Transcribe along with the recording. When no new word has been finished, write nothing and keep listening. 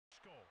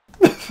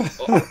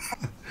So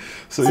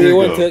So here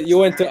you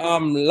went to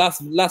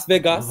Las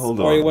Vegas,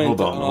 or you went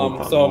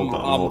to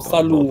some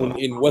saloon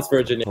in West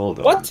Virginia. Hold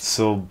on. What?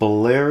 So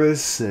Balearis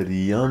said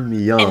yum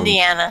yum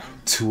Indiana.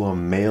 to a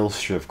male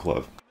strip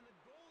club.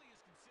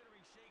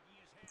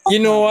 You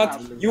know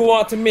what? You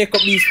want to make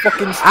up these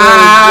fucking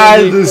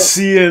stories, The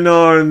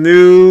CnR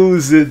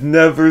news, it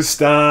never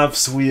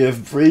stops. We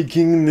have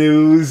breaking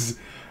news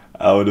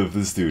out of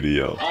the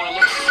studio.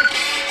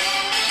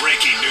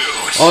 Breaking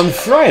news. On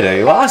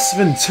Friday, Las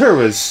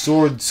Venturas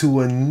soared to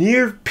a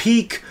near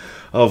peak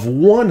of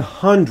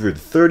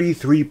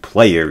 133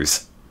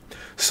 players.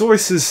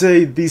 Sources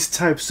say these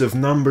types of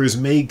numbers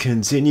may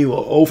continue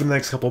over the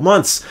next couple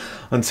months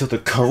until the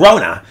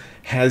corona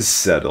has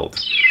settled.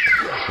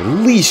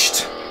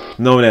 Leashed,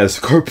 known as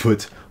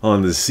Corput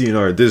on the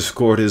CnR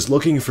Discord, is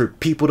looking for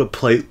people to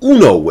play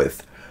Uno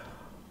with.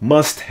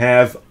 Must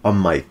have a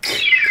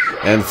mic.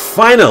 And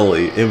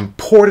finally,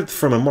 imported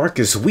from a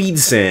Marcus Weed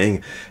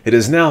saying, it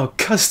is now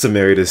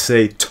customary to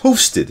say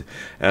toasted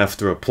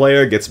after a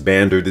player gets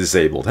banned or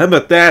disabled. How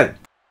about that?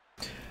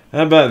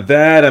 How about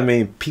that? I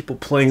mean, people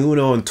playing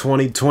Uno in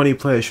 2020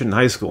 play shit in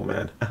high school,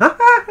 man.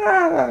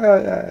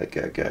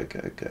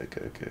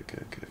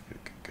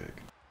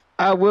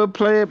 I will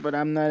play it, but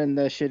I'm not in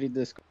that shitty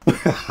Discord.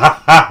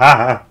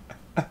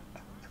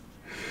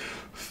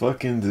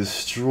 Fucking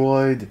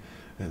destroyed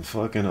and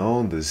fucking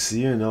owned the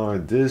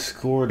CnR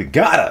Discord.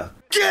 Gotta!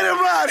 Get him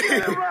out of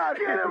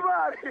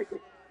here!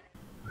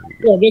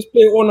 Yeah, just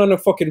play one on the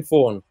fucking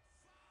phone.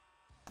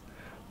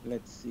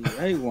 Let's see.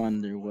 I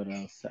wonder what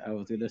else I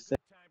was gonna say.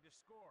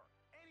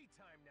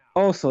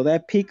 Also,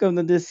 that peak of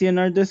the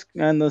CNR disc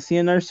and the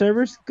CNR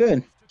servers,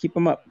 good. Keep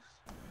them up.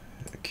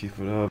 Keep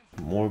it up.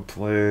 More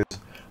players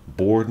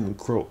bored in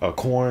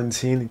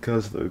quarantine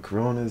because of the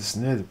corona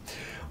snid.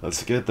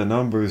 Let's get the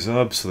numbers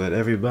up so that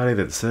everybody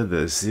that said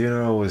the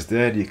CnR was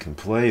dead, you can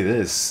play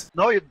this.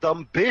 No, you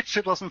dumb bitch,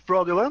 it wasn't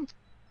fraudulent.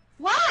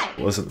 What?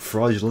 It wasn't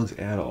fraudulent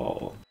at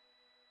all.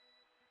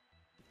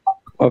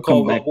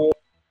 Welcome back.